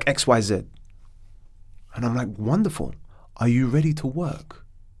to be like XYZ. And I'm like, wonderful. Are you ready to work?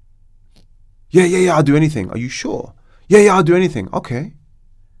 Yeah, I'll do anything. Are you sure? Yeah, I'll do anything. Okay.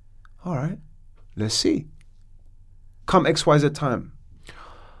 All right. Let's see. Come XYZ time.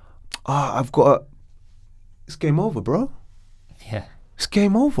 It's game over, bro. Yeah. It's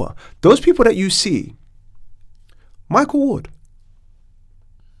game over. Those people that you see, Michael Wood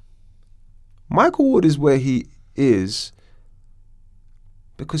is where he is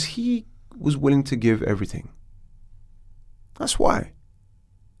because he was willing to give everything. That's why.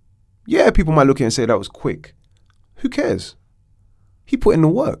 Yeah, people might look at it and say that was quick. Who cares? He put in the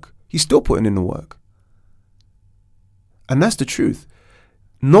work. He's still putting in the work. And that's the truth.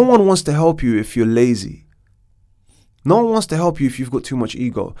 No one wants to help you if you're lazy. No one wants to help you if you've got too much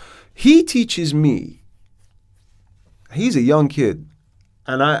ego. He teaches me. He's a young kid,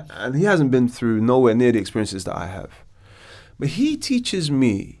 and he hasn't been through nowhere near the experiences that I have. But he teaches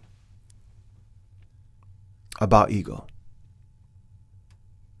me about ego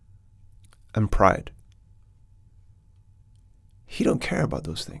and pride. He don't care about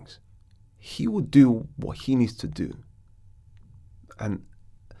those things. He will do what he needs to do. And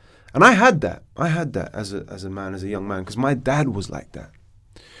I had that. I had that as a man, as a young man, because my dad was like that.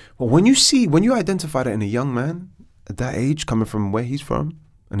 But when you identify that in a young man at that age, coming from where he's from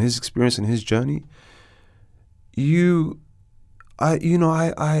and his experience and his journey, I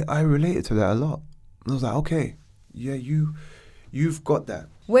related to that a lot. I was like, okay, yeah, you've got that.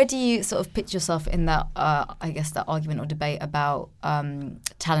 Where do you sort of pitch yourself in that, that argument or debate about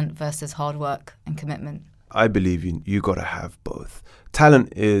talent versus hard work and commitment? I believe you got to have both.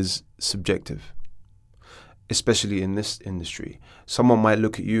 Talent is subjective, especially in this industry. Someone might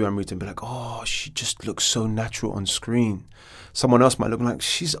look at you, Amrita, and be like, oh, she just looks so natural on screen. Someone else might look like,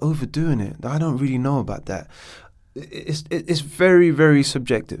 she's overdoing it. I don't really know about that. It's very, very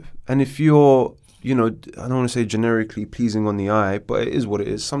subjective. And if you're, I don't want to say generically pleasing on the eye, but it is what it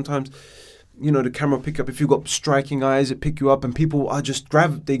is. Sometimes, the camera pick up, if you've got striking eyes, it pick you up, and people are just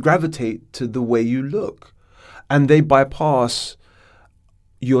they gravitate to the way you look. And they bypass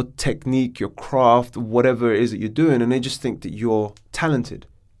your technique, your craft, whatever it is that you're doing, and they just think that you're talented.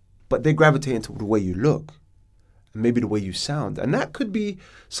 But they gravitate into the way you look and maybe the way you sound. And that could be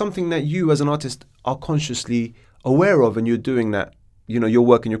something that you as an artist are consciously aware of, and you're doing that, your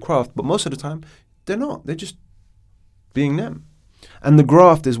work and your craft. But most of the time, they're not. They're just being them. And the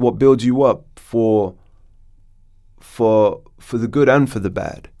graft is what builds you up for the good and for the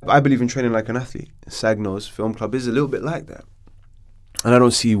bad. I believe in training like an athlete. Sagnos Film Club is a little bit like that. And I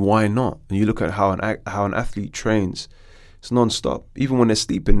don't see why not. And you look at how an athlete trains, it's non-stop. Even when they're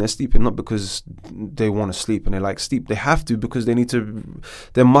sleeping not because they want to sleep and they like sleep. They have to because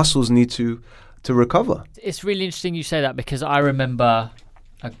their muscles need to recover. It's really interesting you say that, because I remember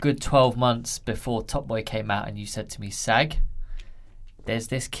a good 12 months before Top Boy came out, and you said to me, Sag, there's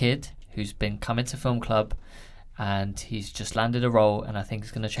this kid who's been coming to Film Club and he's just landed a role, and I think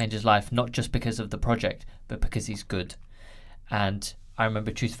it's going to change his life, not just because of the project, but because he's good. And I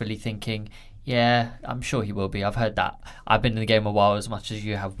remember truthfully thinking, yeah, I'm sure he will be. I've heard that. I've been in the game a while, as much as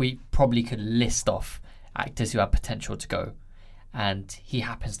you have. We probably could list off actors who have potential to go, and he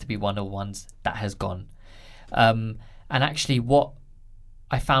happens to be one of the ones that has gone. And actually what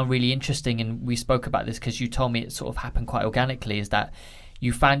I found really interesting, and we spoke about this because you told me it sort of happened quite organically, is that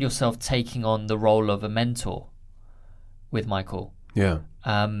you found yourself taking on the role of a mentor with Michael. Yeah.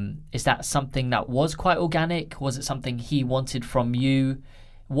 Is that something that was quite organic? Was it something he wanted from you?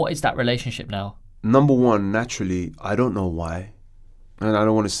 What is that relationship now? Number one, naturally, I don't know why. And I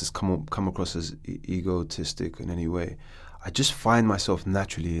don't want to come across as egotistic in any way. I just find myself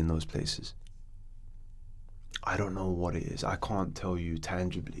naturally in those places. I don't know what it is. I can't tell you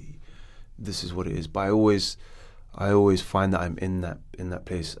tangibly this is what it is. But I always find that I'm in that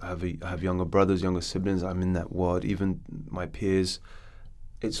place. I have younger brothers, younger siblings. I'm in that world. Even my peers.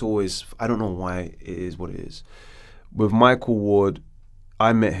 It's always, I don't know why it is what it is. With Michael Ward,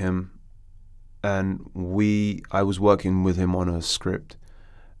 I met him, and I was working with him on a script,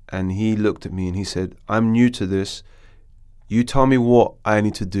 and he looked at me and he said, "I'm new to this. You tell me what I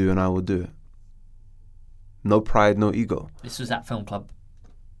need to do and I will do it. No pride, no ego." This was at Film Club.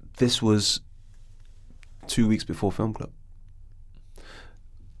 This was 2 weeks before Film Club.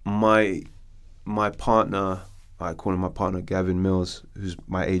 My partner, I call him my partner, Gavin Mills, who's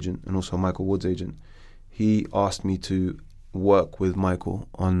my agent and also Michael Ward's agent. He asked me to work with Michael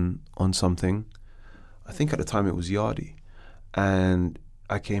on something. I think at the time it was Yardi. And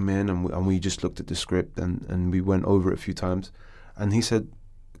I came in and we just looked at the script and we went over it a few times. And he said,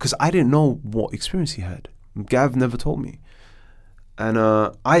 because I didn't know what experience he had. Gav never told me. And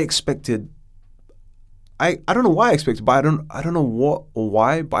I expected, I don't know why I expected, but I don't know what or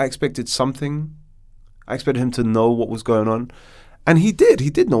why, but I expected something. I expected him to know what was going on. And he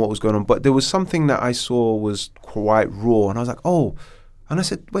did know what was going on, but there was something that I saw was quite raw. And I was like, oh. And I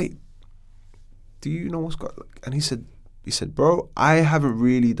said, wait, do you know what's going on? And he said, bro, I haven't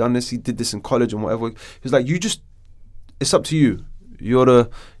really done this. He did this in college and whatever. He was like, it's up to you. You're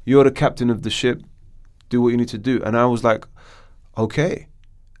the captain of the ship. Do what you need to do. And I was like, okay.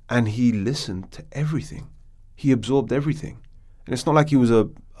 And he listened to everything. He absorbed everything. And it's not like he was a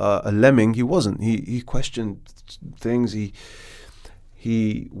lemming. He wasn't. He questioned things.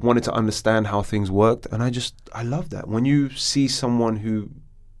 He wanted to understand how things worked. And I love that. When you see someone who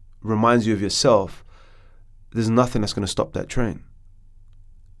reminds you of yourself, there's nothing that's going to stop that train.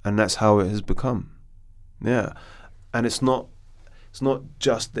 And that's how it has become. Yeah. And it's not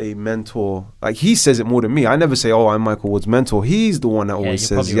just a mentor. Like, he says it more than me. I never say, oh, I'm Michael Ward's mentor. He's the one that always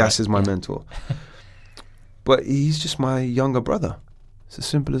says, Yas is my mentor. But he's just my younger brother. It's as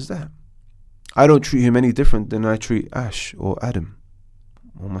simple as that. I don't treat him any different than I treat Ash or Adam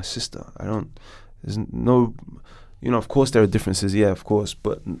or my sister. There's no, of course there are differences, yeah, of course,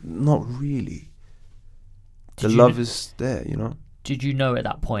 but not really. The love is there, Did you know at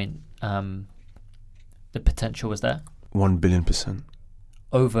that point the potential was there? 1 billion%.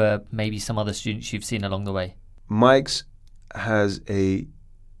 Over maybe some other students you've seen along the way? Mike's has a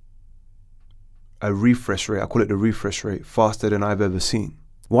refresh rate, I call it the refresh rate, faster than I've ever seen.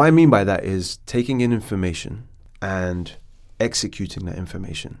 What I mean by that is taking in information and executing that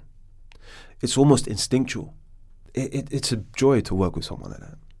information. It's almost instinctual. It's a joy to work with someone like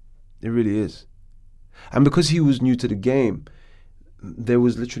that. It really is. And because he was new to the game, there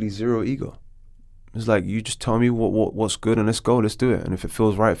was literally zero ego. It's like, you just tell me what's good and let's go, let's do it. And if it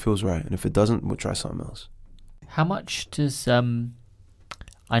feels right, it feels right. And if it doesn't, we'll try something else. How much does,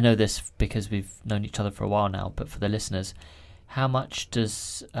 I know this because we've known each other for a while now, but for the listeners, how much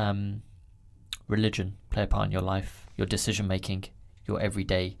does religion play a part in your life, your decision making, your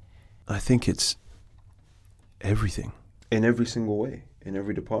everyday? I think it's everything, in every single way, in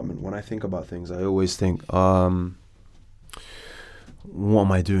every department. When I think about things, I always think, what am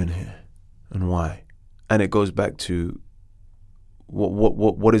I doing here and why? And it goes back to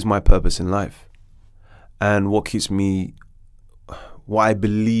what is my purpose in life? And what I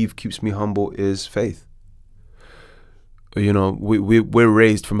believe keeps me humble is faith. We're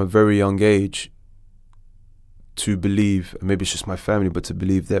raised from a very young age to believe, maybe it's just my family, but to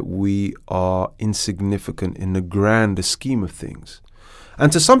believe that we are insignificant in the grander scheme of things.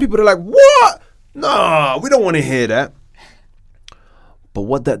 And to some people, they're like, what? No, we don't want to hear that. But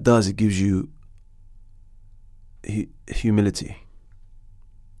what that does, it gives you humility,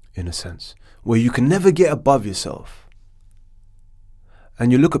 in a sense, where you can never get above yourself.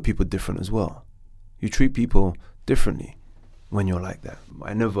 And you look at people different as well. You treat people differently when you're like that.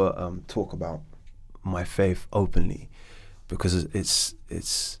 I never talk about my faith openly because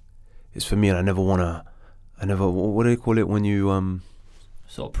it's for me, and I never, what do they call it when you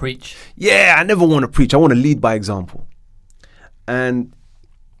sort of preach? Yeah, I never want to preach. I want to lead by example. And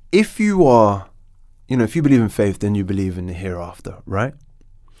if you are, if you believe in faith, then you believe in the hereafter, right?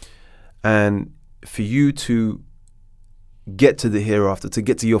 And for you to get to the hereafter, to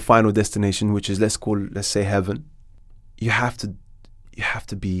get to your final destination, which is let's say heaven, you have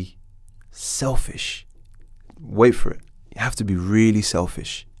to be selfish. Wait for it. You have to be really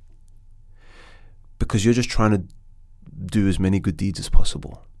selfish, because you're just trying to do as many good deeds as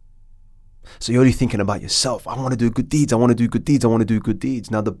possible. So you're only thinking about yourself. I want to do good deeds. I want to do good deeds. I want to do good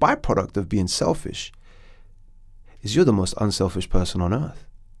deeds. Now, the byproduct of being selfish is you're the most unselfish person on earth.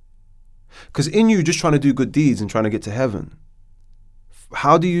 Because in you just trying to do good deeds and trying to get to heaven,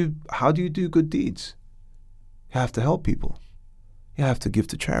 how do you do good deeds? You have to help people. You have to give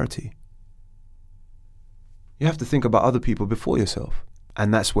to charity. You have to think about other people before yourself.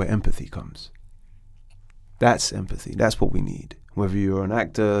 And that's where empathy comes. That's empathy. That's what we need. Whether you're an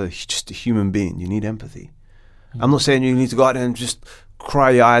actor, just a human being, you need empathy. I'm not saying you need to go out there and just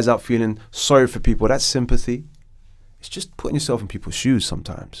cry your eyes out feeling sorry for people. That's sympathy. It's just putting yourself in people's shoes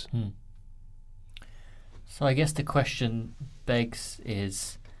sometimes. So I guess the question begs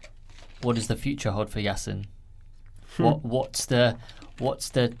is, what does the future hold for Yasin? What's the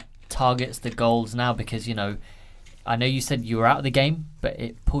targets, the goals now? Because, you know, I know you said you were out of the game, but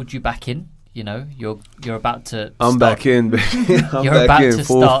it pulled you back in. You know, you're about to. I'm back in, baby. You're about to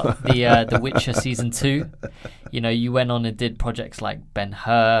start the Witcher season 2. You know, you went on and did projects like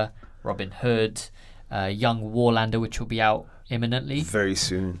Ben-Hur, Robin Hood, Young Warlander, which will be out imminently, very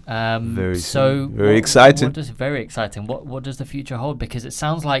soon. Very exciting. Very exciting. What does the future hold? Because it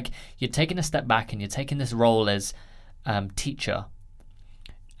sounds like you're taking a step back and you're taking this role as teacher,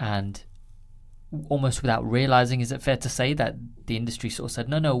 and almost without realizing, is it fair to say that the industry sort of said,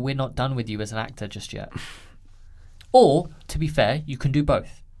 no, we're not done with you as an actor just yet? Or, to be fair, you can do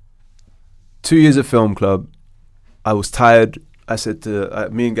both. 2 years at Film Club, I was tired. I said to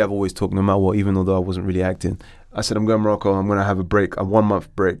me and Gav always talk no matter what, even though I wasn't really acting. I said, I'm going to Morocco. I'm going to have a break, a 1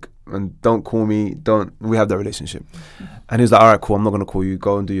 month break, and don't call me. We have that relationship. And he was like, all right, cool. I'm not going to call you.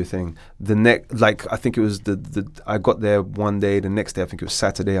 Go and do your thing. I think it was I got there one day. The next day, I think it was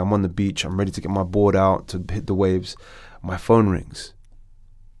Saturday. I'm on the beach. I'm ready to get my board out to hit the waves. My phone rings.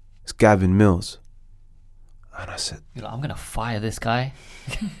 It's Gavin Mills. And I said, you're like, I'm going to fire this guy.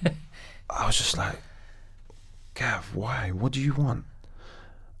 I was just like, Gav, why? What do you want?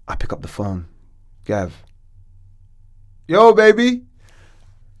 I pick up the phone. Gav. Yo, baby.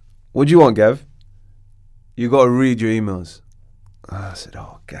 What do you want, Gav? You got to read your emails. I said,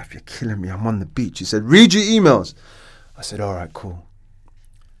 oh, Gav, you're killing me. I'm on the beach. He said, read your emails. I said, all right, cool.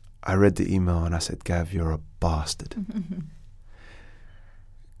 I read the email and I said, Gav, you're a bastard.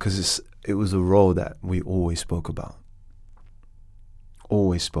 Because it was a role that we always spoke about.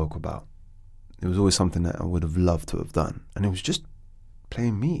 Always spoke about. It was always something that I would have loved to have done. And it was just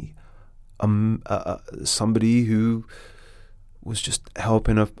playing me. Somebody who was just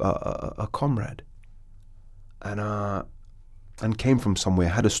helping a comrade. And came from somewhere,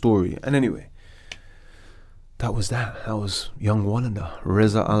 had a story. And anyway, that was that. That was Young Warlander,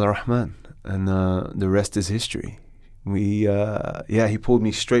 Reza Al Rahman. And the rest is history. He pulled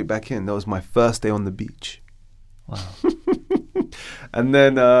me straight back in. That was my first day on the beach. Wow. And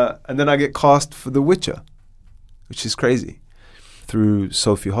then I get cast for The Witcher, which is crazy, through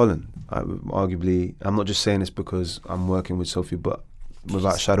Sophie Holland. Arguably, I'm not just saying this because I'm working with Sophie, but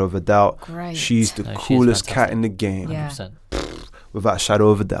without a shadow of a doubt, great. She's the coolest cat in the game. Yeah. 100%. Without a shadow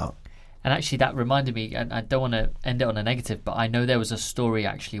of a doubt. And actually, that reminded me, and I don't want to end it on a negative, but I know there was a story,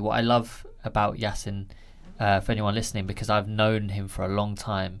 actually. What I love about Yasin, for anyone listening, because I've known him for a long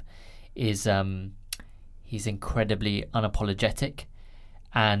time, is he's incredibly unapologetic.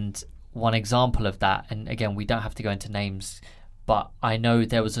 And one example of that, and again, we don't have to go into names, but I know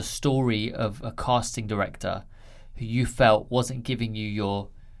there was a story of a casting director who you felt wasn't giving you your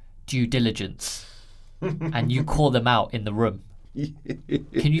due diligence, and you call them out in the room. Can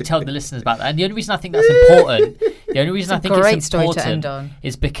you tell the listeners about that? And the only reason I think that's important, the only reason I think it's important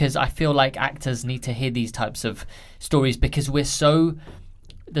is because I feel like actors need to hear these types of stories, because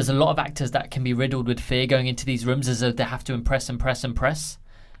there's a lot of actors that can be riddled with fear going into these rooms as though they have to impress.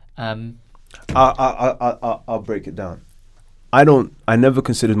 I'll break it down. I never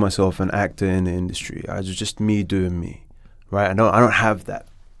considered myself an actor in the industry. I was just me doing me, right? I don't have that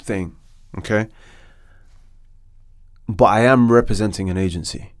thing, okay? But I am representing an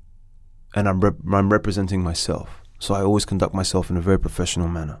agency, and I'm representing myself. So I always conduct myself in a very professional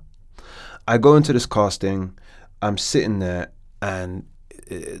manner. I go into this casting, I'm sitting there, and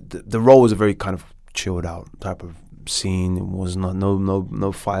the role was a very kind of chilled out type of scene. It was not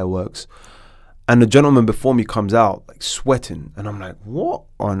no fireworks. And the gentleman before me comes out like sweating, and I'm like, what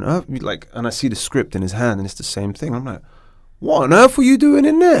on earth? Like, and I see the script in his hand, and it's the same thing. I'm like, what on earth were you doing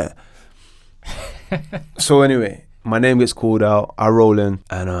in there? So anyway, my name gets called out. I roll in,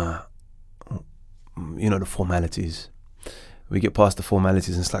 and the formalities. We get past the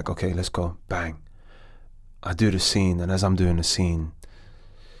formalities, and it's like, okay, let's go. Bang. I do the scene, and as I'm doing the scene,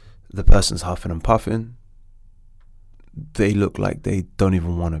 the person's huffing and puffing. They look like they don't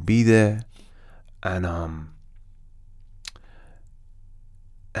even want to be there. And I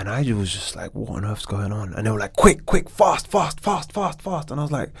was just like, what on earth's going on? And they were like, quick, fast. And I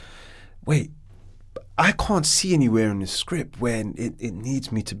was like, wait, I can't see anywhere in the script where it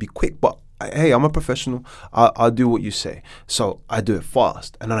needs me to be quick, but hey, I'm a professional. I'll do what you say. So I do it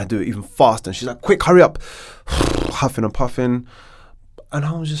fast, and then I do it even faster. And she's like, quick, hurry up, huffing and puffing. And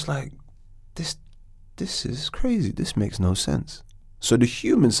I was just like, this is crazy. This makes no sense. So the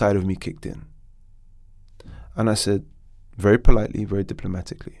human side of me kicked in. And I said, very politely, very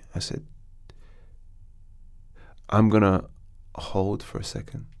diplomatically, I said, I'm going to hold for a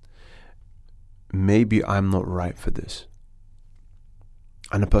second. Maybe I'm not right for this.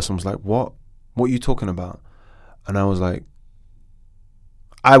 And the person was like, what? What are you talking about? And I was like,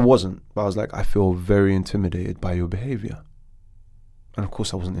 I wasn't. But I was like, I feel very intimidated by your behavior. And of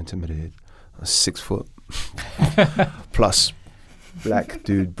course I wasn't intimidated. I was 6 foot plus, black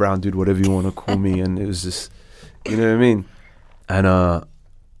dude, brown dude, whatever you want to call me. And it was just, you know what I mean?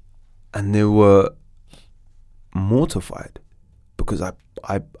 And they were mortified because I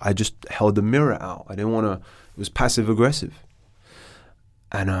just held the mirror out. I didn't want to, it was passive aggressive.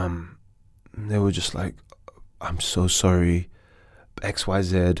 And they were just like, I'm so sorry,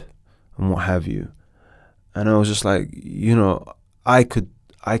 XYZ, and what have you. And I was just like, you know, I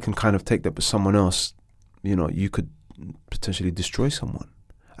can kind of take that, but someone else, you know, you could potentially destroy someone.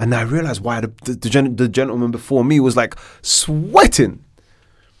 And I realized why the gentleman before me was like sweating.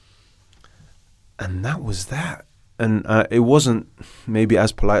 And that was that. And it wasn't maybe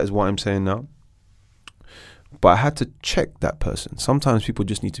as polite as what I'm saying now. But I had to check that person. Sometimes people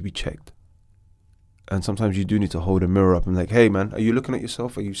just need to be checked. And sometimes you do need to hold a mirror up and like, hey man, are you looking at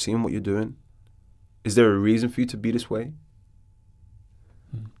yourself? Are you seeing what you're doing? Is there a reason for you to be this way?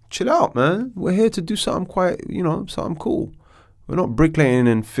 Chill out, man. We're here to do something quite, you know, something cool. We're not bricklaying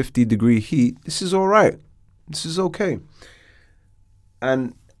in 50-degree heat. This is all right. This is okay.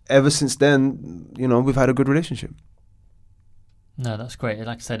 And ever since then, you know, we've had a good relationship. No, that's great.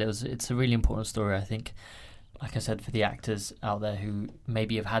 Like I said, it's a really important story, I think. Like I said, for the actors out there who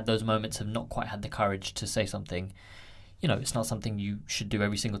maybe have had those moments, have not quite had the courage to say something, you know, it's not something you should do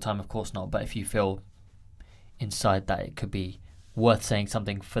every single time, of course not. But if you feel inside that it could be worth saying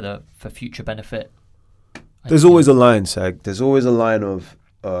something for future benefit. There's always a line, Sag. There's always a line of,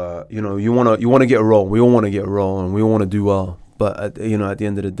 you know, you wanna get a role. We all want to get a role, and we all want to do well. But you know, at the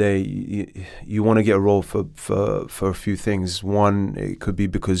end of the day, you want to get a role for a few things. One, it could be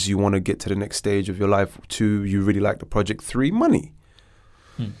because you want to get to the next stage of your life. 2, you really like the project. 3, money.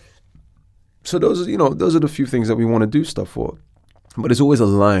 So those are the few things that we want to do stuff for. But there's always a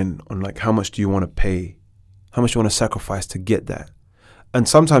line on like how much do you want to pay, how much you want to sacrifice to get that. And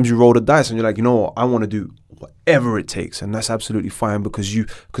sometimes you roll the dice and you're like, you know what, I want to do whatever it takes, and that's absolutely fine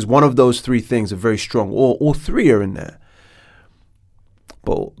because one of those 3 things are very strong, or all 3 are in there.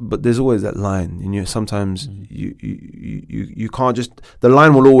 But there's always that line, and you know, sometimes you can't just, the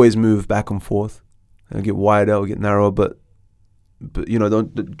line will always move back and forth. It'll get wider, it'll get narrower, but you know,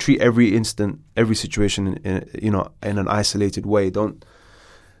 don't treat every instant, every situation in an isolated way. Don't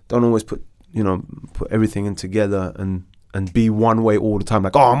always put everything in together and be one way all the time.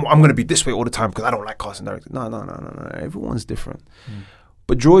 Like, oh, I'm going to be this way all the time because I don't like casting directors. No. Everyone's different.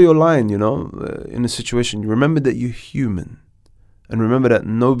 But draw your line, you know, in a situation. Remember that you're human. And remember that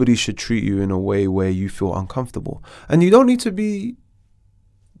nobody should treat you in a way where you feel uncomfortable. And you don't need to be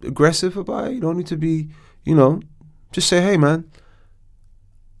aggressive about it. You don't need to be, you know, just say, hey, man,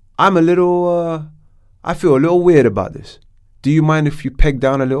 I feel a little weird about this. Do you mind if you peg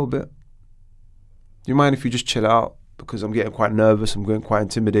down a little bit? Do you mind if you just chill out? Because I'm getting quite nervous. I'm getting quite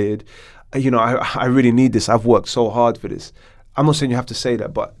intimidated. You know, I really need this. I've worked so hard for this. I'm not saying you have to say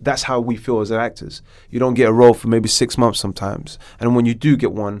that, but that's how we feel as actors. You don't get a role for maybe 6 months sometimes. And when you do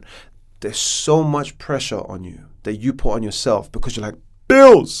get one, there's so much pressure on you that you put on yourself because you're like,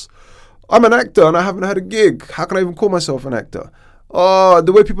 bills, I'm an actor and I haven't had a gig. How can I even call myself an actor? Oh,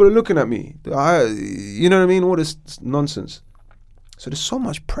 the way people are looking at me. You know what I mean? All this nonsense. So there's so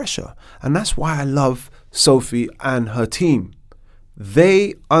much pressure. And that's why I love Sophie and her team.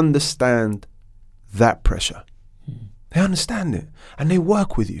 They understand that pressure. They understand it, and they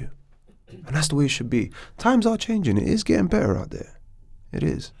work with you. And that's the way it should be. Times are changing. It is getting better out there. It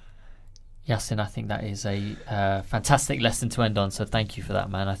is. Yasin, I think that is a fantastic lesson to end on, so thank you for that,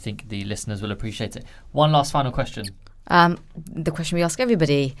 man. I think the listeners will appreciate it. One last final question. The question we ask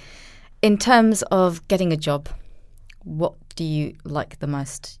everybody. In terms of getting a job, what do you like the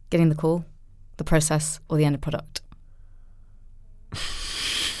most? Getting the call, the process, or the end product?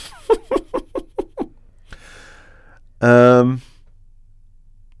 I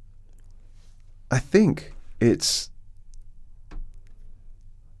think it's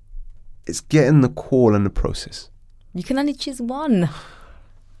getting the call and the process. You can only choose one.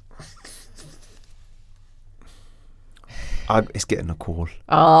 It's getting a call.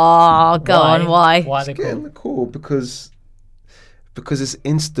 Oh, go on. Why? Why It's the getting call? a call because it's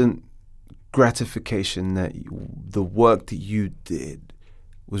instant gratification that the work that you did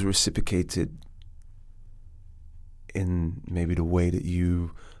was reciprocated in maybe the way that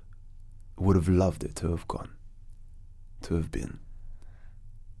you would have loved it to have gone, to have been.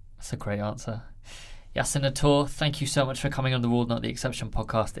 That's a great answer. Yasin Ator, thank you so much for coming on the Rule Not the Exception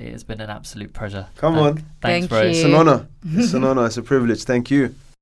podcast. It has been an absolute pleasure. Come on. Thanks, Thank bro. you. It's an honor. It's an honor. It's a privilege. Thank you.